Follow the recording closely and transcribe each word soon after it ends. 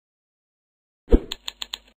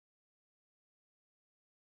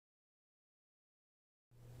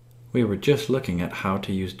We were just looking at how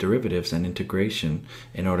to use derivatives and integration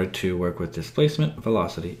in order to work with displacement,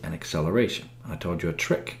 velocity, and acceleration. I told you a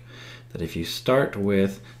trick that if you start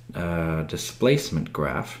with a displacement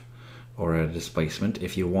graph or a displacement,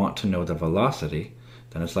 if you want to know the velocity,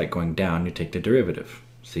 then it's like going down, you take the derivative.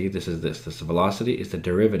 See, this velocity is the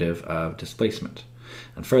derivative of displacement.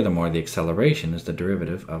 And furthermore, the acceleration is the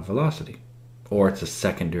derivative of velocity. Or it's a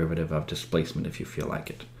second derivative of displacement if you feel like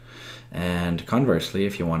it. And conversely,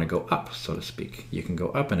 if you want to go up, so to speak, you can go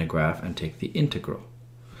up in a graph and take the integral.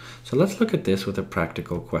 So let's look at this with a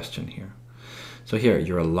practical question here. So here,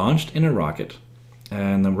 you're launched in a rocket,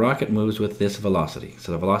 and the rocket moves with this velocity.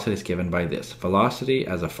 So the velocity is given by this. Velocity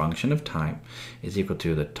as a function of time is equal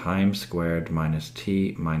to the time squared minus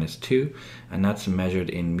t minus 2, and that's measured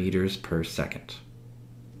in meters per second.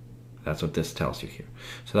 That's what this tells you here.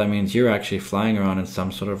 So that means you're actually flying around in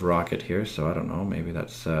some sort of rocket here. So I don't know, maybe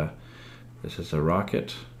that's, this is a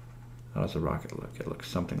rocket. How does a rocket look? It looks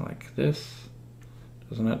something like this,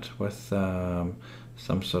 doesn't it? With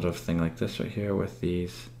some sort of thing like this right here with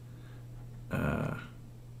these, you know,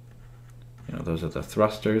 those are the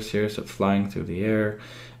thrusters here. So it's flying through the air.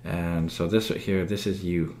 And so this right here, this is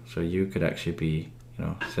you. So you could actually be, you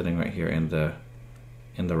know, sitting right here in the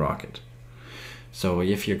rocket. So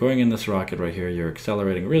if you're going in this rocket right here, you're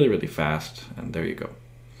accelerating really, really fast, and there you go.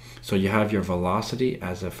 So you have your velocity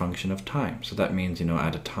as a function of time. So that means, you know,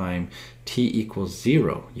 at a time t equals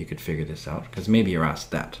 0, you could figure this out, because maybe you're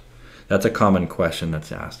asked that. That's a common question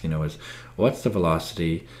that's asked, you know, is what's the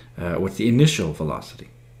velocity, what's the initial velocity?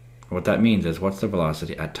 What that means is what's the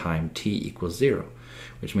velocity at time t equals 0,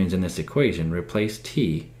 which means in this equation, replace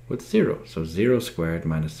t with 0. So 0 squared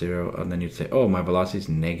minus 0, and then you'd say, oh, my velocity is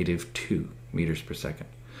 -2 meters per second.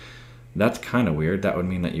 That's kind of weird. That would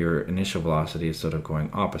mean that your initial velocity is sort of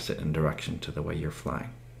going opposite in direction to the way you're flying.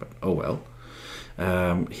 But oh well.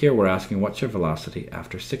 Here we're asking what's your velocity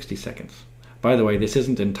after 60 seconds. By the way, this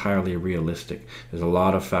isn't entirely realistic. There's a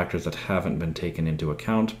lot of factors that haven't been taken into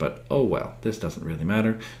account, but oh well, this doesn't really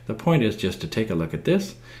matter. The point is just to take a look at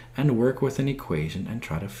this and work with an equation and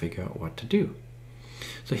try to figure out what to do.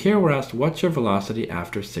 So here we're asked, what's your velocity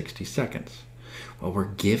after 60 seconds? Well, we're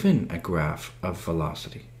given a graph of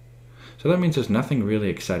velocity. So that means there's nothing really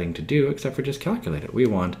exciting to do except for just calculate it. We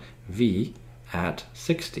want v at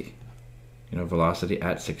 60, you know, velocity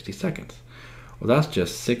at 60 seconds. Well, that's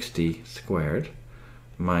just 60 squared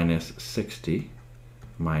minus 60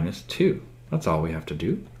 minus 2. That's all we have to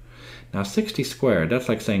do. Now 60 squared, that's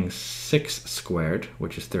like saying 6 squared,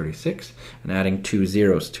 which is 36, and adding 2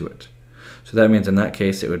 zeros to it. So that means in that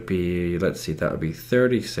case it would be, let's see, that would be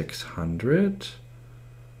 3600.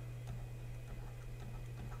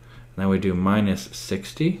 Now we do minus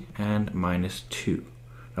 60 and minus 2.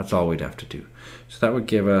 That's all we'd have to do. So that would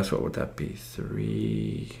give us, what would that be?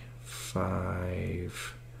 3,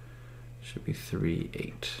 5, should be 3,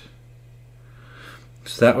 8.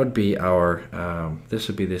 So that would be our, this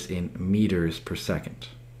would be this in meters per second.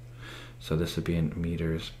 So this would be in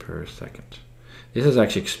meters per second. This is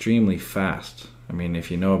actually extremely fast. I mean, if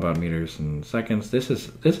you know about meters and seconds, this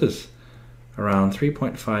is around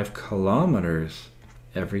 3.5 kilometers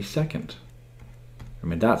every second. I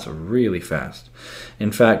mean, that's really fast.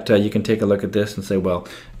 In fact, you can take a look at this and say, well,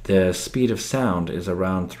 the speed of sound is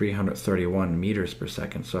around 331 meters per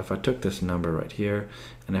second. So if I took this number right here,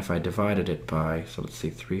 and if I divided it by, so let's see,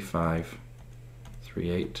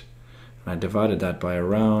 3.538, and I divided that by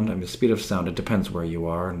around, I mean, the speed of sound, it depends where you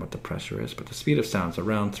are and what the pressure is, but the speed of sound is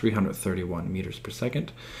around 331 meters per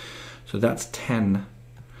second. So that's 10.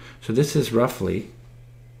 So this is roughly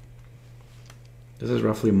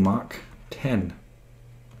Mach 10.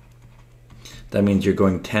 That means you're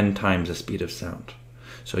going 10 times the speed of sound.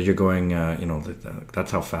 So you're going, you know,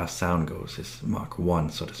 that's how fast sound goes, is Mach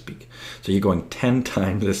 1, so to speak. So you're going 10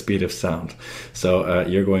 times the speed of sound. So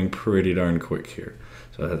you're going pretty darn quick here.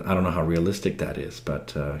 So I don't know how realistic that is,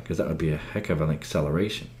 but because that would be a heck of an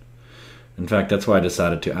acceleration. In fact, that's why I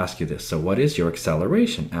decided to ask you this. So what is your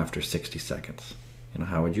acceleration after 60 seconds? You know,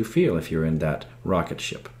 how would you feel if you're in that rocket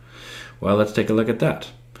ship? Well, let's take a look at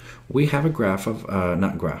that. We have a graph of,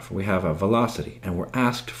 we have a velocity, and we're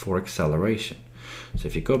asked for acceleration. So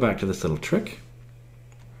if you go back to this little trick,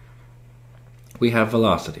 we have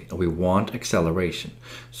velocity, and we want acceleration.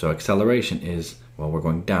 So acceleration is, well, we're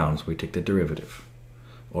going down, so we take the derivative.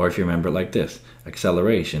 Or if you remember it like this,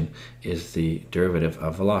 acceleration is the derivative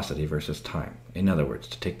of velocity versus time. In other words,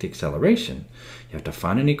 to take the acceleration, you have to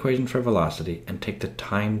find an equation for velocity and take the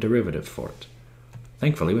time derivative for it.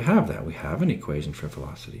 Thankfully, we have that. We have an equation for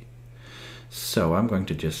velocity. So I'm going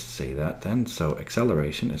to just say that then. So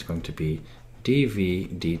acceleration is going to be dv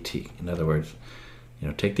dt. In other words,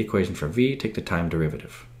 take the equation for v, take the time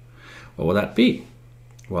derivative. What will that be?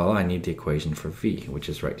 Well, I need the equation for v, which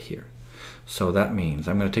is right here. So that means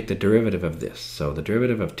I'm going to take the derivative of this. So the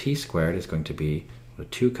derivative of t squared is going to be, the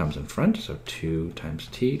 2 comes in front, so 2 times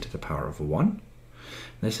t to the power of 1.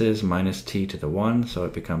 This is minus t to the 1, so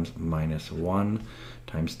it becomes minus 1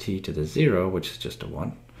 times t to the 0, which is just a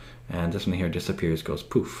 1. And this one here disappears, goes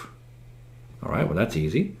poof. All right, well, that's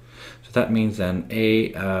easy. So that means then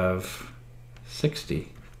a of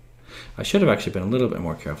 60. I should have actually been a little bit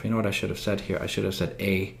more careful. You know what I should have said here? I should have said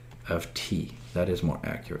a of t. That is more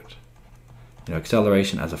accurate.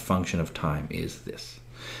 Acceleration as a function of time is this.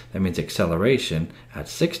 That means acceleration at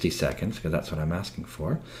 60 seconds, because that's what I'm asking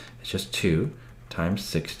for, it's just 2 times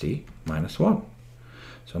 60 minus 1.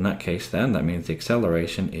 So in that case then, that means the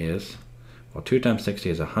acceleration is, well, 2 times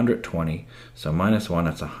 60 is 120, so minus 1,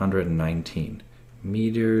 that's 119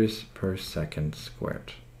 meters per second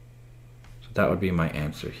squared. So that would be my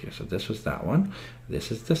answer here. So this was that one,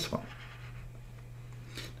 this is this one.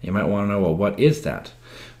 You might want to know, well, what is that?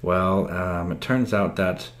 Well, it turns out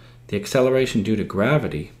that the acceleration due to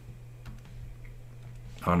gravity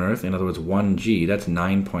on Earth, in other words 1g, that's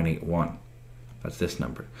 9.81. That's this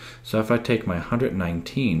number. So if I take my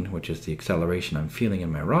 119, which is the acceleration I'm feeling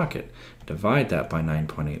in my rocket, divide that by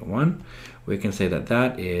 9.81, we can say that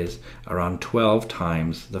that is around 12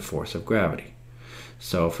 times the force of gravity.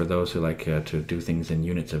 So for those who like to do things in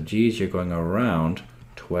units of g's, you're going around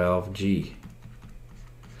 12g.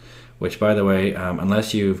 Which, by the way,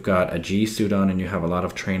 unless you've got a G suit on and you have a lot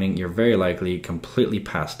of training, you're very likely completely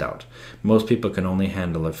passed out. Most people can only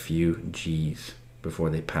handle a few G's before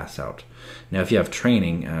they pass out. Now, if you have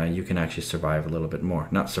training, you can actually survive a little bit more.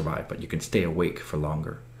 Not survive, but you can stay awake for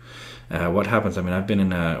longer. What happens, I've been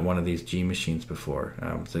in one of these G machines before.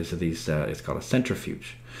 So it's called a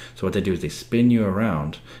centrifuge. So what they do is they spin you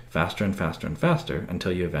around faster and faster and faster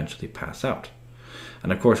until you eventually pass out.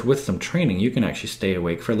 And of course, with some training, you can actually stay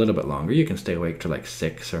awake for a little bit longer. You can stay awake to like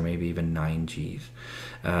 6 or maybe even 9 Gs.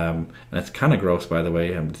 And it's kind of gross, by the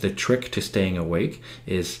way. The trick to staying awake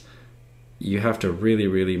is you have to really,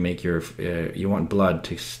 really make you want blood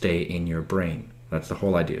to stay in your brain. That's the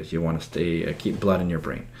whole idea, is you want to keep blood in your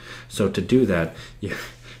brain. So to do that,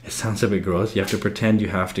 it sounds a bit gross. You have to pretend you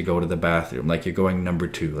have to go to the bathroom, like you're going number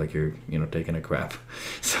 2, like you're, taking a crap.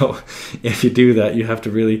 So if you do that, you have to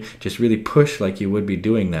really push like you would be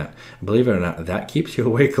doing that. Believe it or not, that keeps you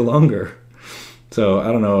awake longer. So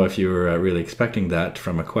I don't know if you were really expecting that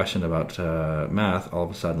from a question about math, all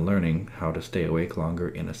of a sudden learning how to stay awake longer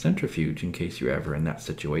in a centrifuge in case you're ever in that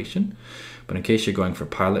situation. But in case you're going for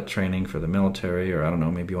pilot training for the military, or I don't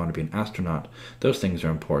know, maybe you want to be an astronaut, those things are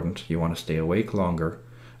important. You want to stay awake longer.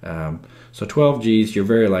 So 12 Gs, you're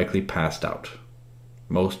very likely passed out.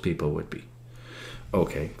 Most people would be.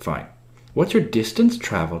 Okay, fine. What's your distance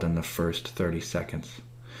traveled in the first 30 seconds?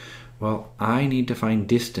 Well, I need to find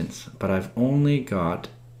distance, but I've only got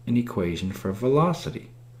an equation for velocity.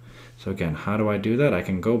 So again, how do I do that? I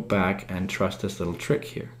can go back and trust this little trick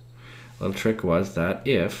here. The little trick was that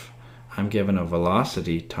if I'm given a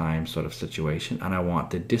velocity time sort of situation and I want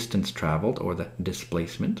the distance traveled, or the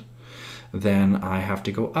displacement, then I have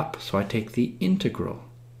to go up. So I take the integral.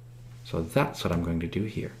 So that's what I'm going to do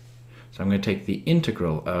here. So I'm going to take the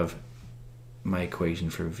integral of my equation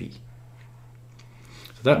for v.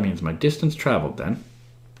 So that means my distance traveled then.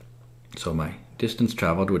 So my distance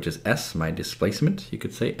traveled, which is s, my displacement, you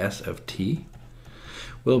could say s of t,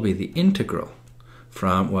 will be the integral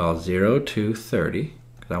from, 0 to 30,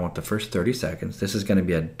 because I want the first 30 seconds. This is going to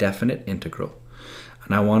be a definite integral.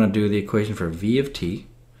 And I want to do the equation for v of t.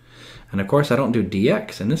 And of course, I don't do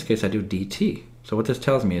dx. In this case, I do dt. So what this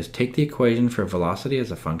tells me is take the equation for velocity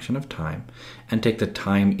as a function of time and take the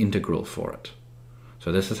time integral for it.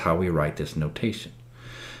 So this is how we write this notation.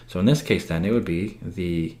 So in this case, then, it would be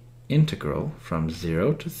the integral from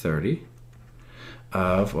 0 to 30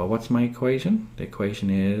 of, what's my equation? The equation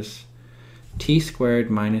is t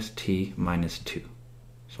squared minus t minus 2.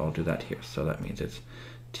 So I'll do that here. So that means it's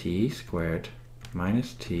t squared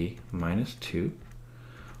minus t minus 2.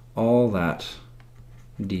 All that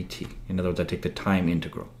dt. In other words, I take the time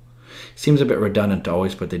integral. Seems a bit redundant to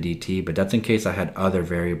always put the dt, but that's in case I had other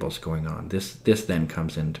variables going on. This then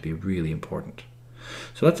comes in to be really important.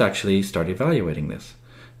 So let's actually start evaluating this.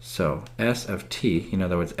 So s of t, in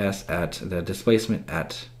other words, s at the displacement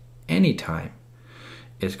at any time,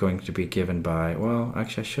 is going to be given by,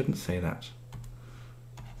 actually I shouldn't say that.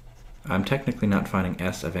 I'm technically not finding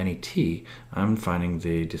s of any t, I'm finding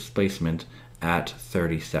the displacement at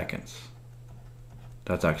 30 seconds.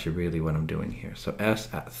 That's actually really what I'm doing here. So s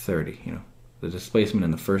at 30, the displacement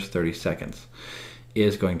in the first 30 seconds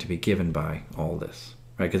is going to be given by all this,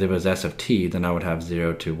 right? Because if it was s of t, then I would have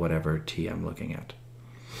 0 to whatever t I'm looking at.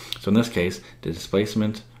 So in this case, the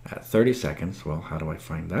displacement at 30 seconds, well, how do I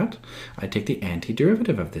find that? I take the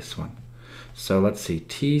antiderivative of this one. So let's see,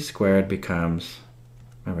 t squared becomes,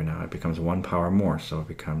 remember now, it becomes 1 power more, so it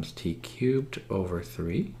becomes t cubed over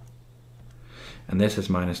 3. And this is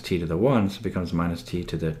minus t to the 1, so it becomes minus t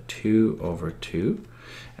to the 2 over 2.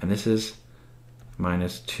 And this is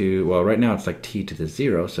minus 2, well, right now it's like t to the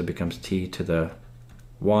 0, so it becomes t to the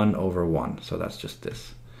 1 over 1. So that's just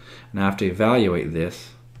this. And I have to evaluate this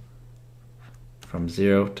from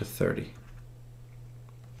 0 to 30.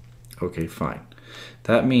 Okay, fine.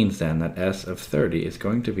 That means then that s of 30 is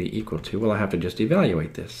going to be equal to, well, I have to just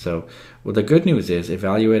evaluate this. So, well, the good news is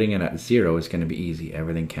evaluating it at 0 is going to be easy.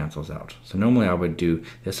 Everything cancels out. So normally I would do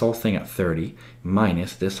this whole thing at 30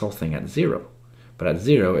 minus this whole thing at 0. But at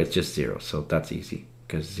 0, it's just 0, so that's easy.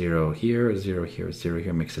 Because 0 here, 0 here, 0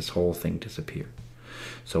 here makes this whole thing disappear.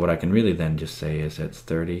 So what I can really then just say is it's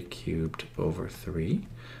 30 cubed over 3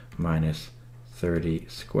 minus 30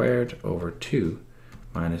 squared over 2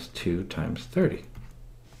 minus 2 times 30.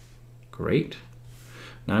 Great.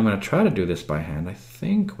 Now I'm going to try to do this by hand. I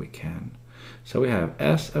think we can. So we have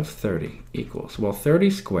s of 30 equals, well,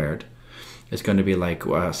 30 squared is going to be like,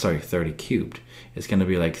 30 cubed is going to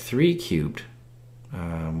be like 3 cubed,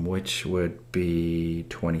 which would be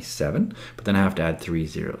 27. But then I have to add 3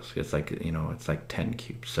 zeros. It's like, it's like 10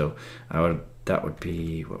 cubed. So that would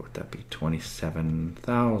be, what would that be?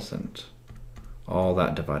 27,000. All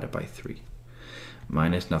that divided by 3.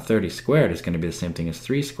 Minus, now 30 squared is going to be the same thing as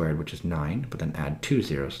 3 squared, which is 9, but then add 2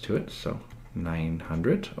 zeros to it, so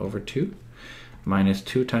 900 over 2, minus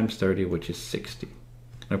 2 times 30, which is 60.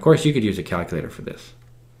 And of course, you could use a calculator for this,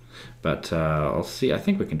 but I'll see, I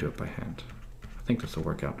think we can do it by hand. I think this will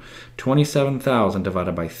work out. 27,000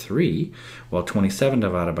 divided by 3, well, 27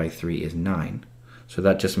 divided by 3 is 9, so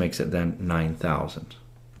that just makes it then 9,000.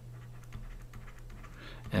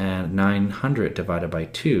 And 900 divided by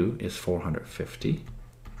 2 is 450.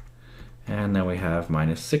 And then we have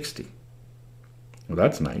minus 60. Well,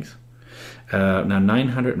 that's nice. Now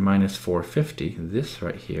 900 minus 450, this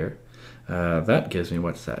right here, that gives me,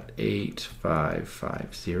 what's that?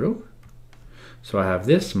 8550. So I have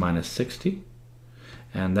this minus 60.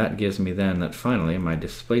 And that gives me then that finally my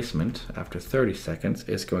displacement after 30 seconds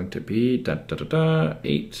is going to be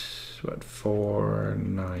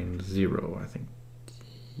 490, I think.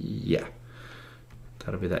 Yeah,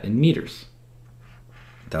 that'll be that in meters.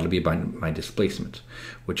 That'll be by my displacement,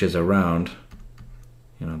 which is around,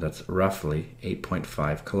 that's roughly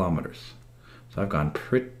 8.5 kilometers. So I've gone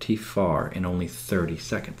pretty far in only 30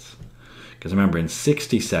 seconds. Because remember, in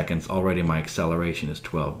 60 seconds, already my acceleration is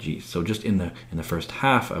 12 Gs. So just in the first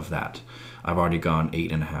half of that, I've already gone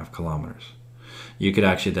 8.5 kilometers. You could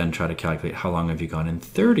actually then try to calculate how long have you gone in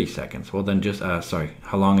 30 seconds. Well, then just,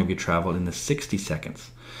 how long have you traveled in the 60 seconds?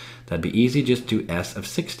 That'd be easy, just do s of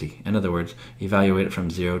 60. In other words, evaluate it from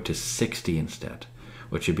 0 to 60 instead,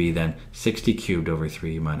 which would be then 60 cubed over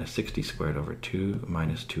 3 minus 60 squared over 2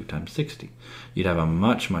 minus 2 times 60. You'd have a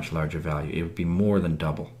much, much larger value. It would be more than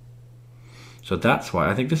double. So that's why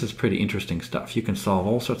I think this is pretty interesting stuff. You can solve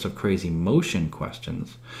all sorts of crazy motion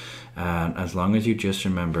questions, as long as you just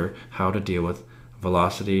remember how to deal with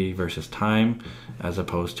velocity versus time, as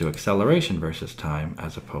opposed to acceleration versus time,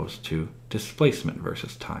 as opposed to displacement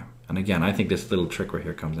versus time. And again, I think this little trick right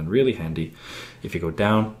here comes in really handy. If you go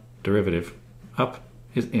down, derivative, up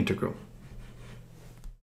is integral.